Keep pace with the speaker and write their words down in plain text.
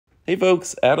Hey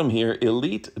folks, Adam here,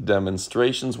 Elite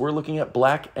Demonstrations. We're looking at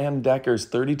Black & Decker's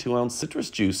 32-ounce citrus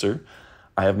juicer.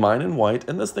 I have mine in white,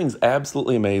 and this thing's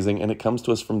absolutely amazing, and it comes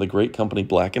to us from the great company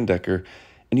Black & Decker.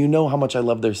 And you know how much I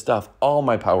love their stuff. All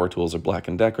my power tools are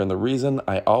Black & Decker, and the reason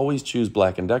I always choose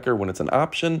Black & Decker when it's an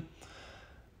option,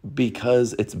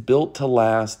 because it's built to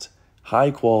last,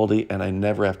 high quality, and I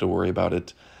never have to worry about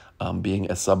it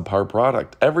being a subpar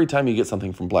product. Every time you get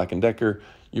something from Black & Decker,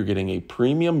 you're getting a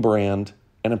premium brand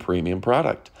and a premium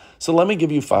product. So let me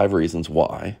give you 5 reasons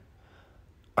why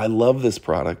I love this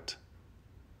product.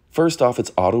 First off,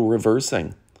 it's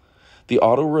auto-reversing. The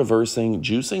auto-reversing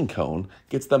juicing cone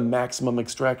gets the maximum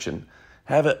extraction.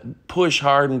 Have it push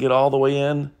hard and get all the way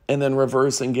in, and then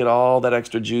reverse and get all that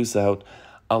extra juice out.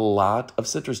 A lot of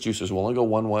citrus juicers will only go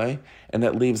one way, and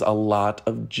that leaves a lot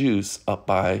of juice up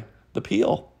by the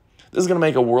peel. This is going to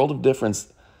make a world of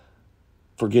difference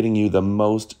for getting you the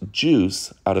most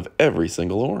juice out of every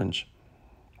single orange.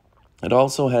 It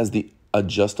also has the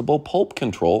adjustable pulp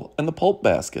control and the pulp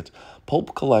basket.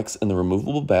 Pulp collects in the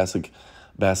removable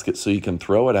basket so you can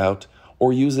throw it out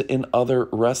or use it in other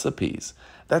recipes.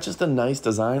 That's just a nice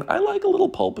design. I like a little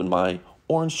pulp in my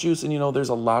orange juice, and you know, there's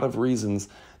a lot of reasons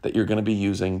that you're going to be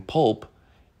using pulp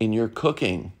in your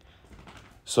cooking.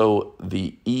 So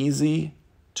the easy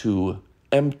to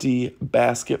empty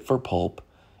basket for pulp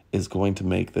is going to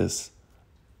make this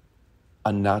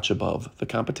a notch above the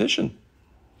competition.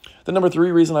 The number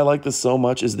 3 reason I like this so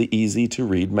much is the easy to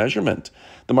read measurement.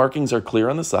 The markings are clear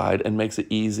on the side and makes it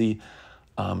easy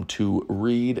to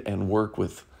read and work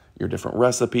with your different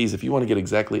recipes. If you want to get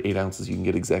exactly 8 ounces, you can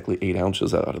get exactly 8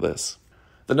 ounces out of this.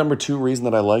 The number 2 reason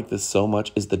that I like this so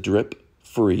much is the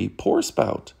drip-free pour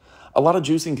spout. A lot of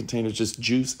juicing containers just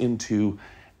juice into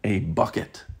a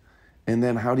bucket. And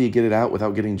then how do you get it out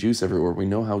without getting juice everywhere? We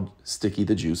know how sticky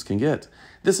the juice can get.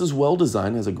 This is well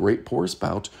designed, has a great pour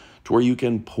spout to where you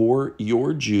can pour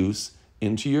your juice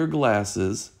into your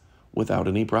glasses without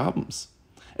any problems.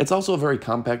 It's also a very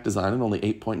compact design and only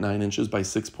 8.9 inches by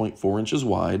 6.4 inches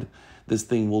wide. This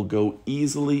thing will go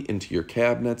easily into your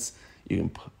cabinets. You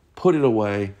can put it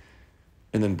away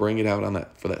and then bring it out on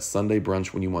for that Sunday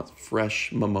brunch when you want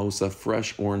fresh mimosa,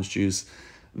 fresh orange juice.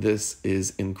 This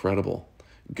is incredible.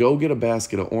 Go get a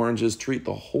basket of oranges, treat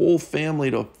the whole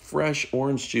family to fresh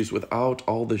orange juice without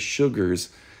all the sugars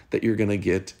that you're going to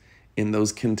get in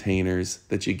those containers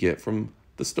that you get from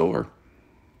the store.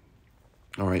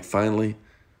 All right, finally,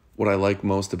 what I like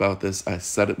most about this, I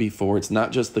said it before, it's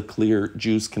not just the clear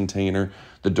juice container,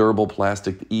 the durable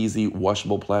plastic, the easy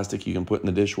washable plastic you can put in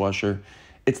the dishwasher.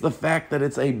 It's the fact that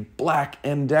it's a Black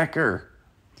 & Decker.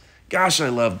 Gosh, I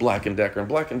love Black & Decker, and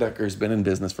Black & Decker has been in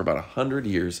business for about 100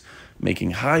 years,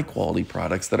 making high-quality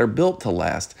products that are built to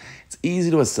last. It's easy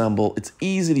to assemble, it's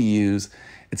easy to use,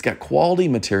 it's got quality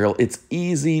material, it's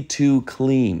easy to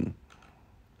clean.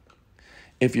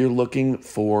 If you're looking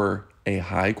for a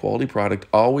high-quality product,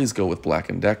 always go with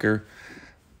Black & Decker.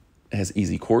 It has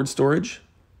easy cord storage,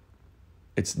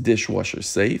 it's dishwasher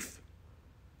safe,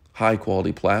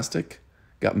 high-quality plastic,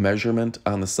 got measurement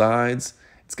on the sides.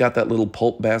 It's got that little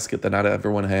pulp basket that not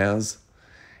everyone has,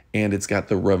 and it's got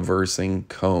the reversing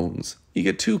cones. You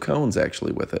get 2 cones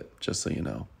actually with it, just so you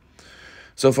know.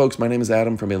 So folks, my name is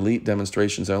Adam from Elite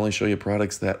Demonstrations. I only show you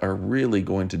products that are really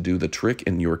going to do the trick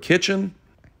in your kitchen.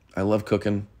 I love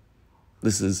cooking.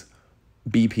 This is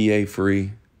BPA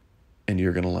free, and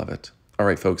you're going to love it. All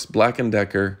right, folks, Black &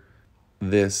 Decker,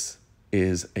 this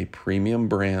is a premium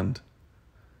brand.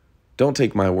 Don't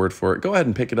take my word for it. Go ahead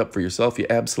and pick it up for yourself. You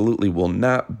absolutely will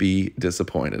not be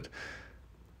disappointed.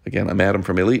 Again, I'm Adam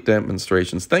from Elite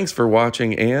Demonstrations. Thanks for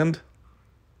watching, and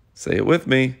say it with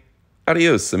me.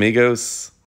 Adios, amigos.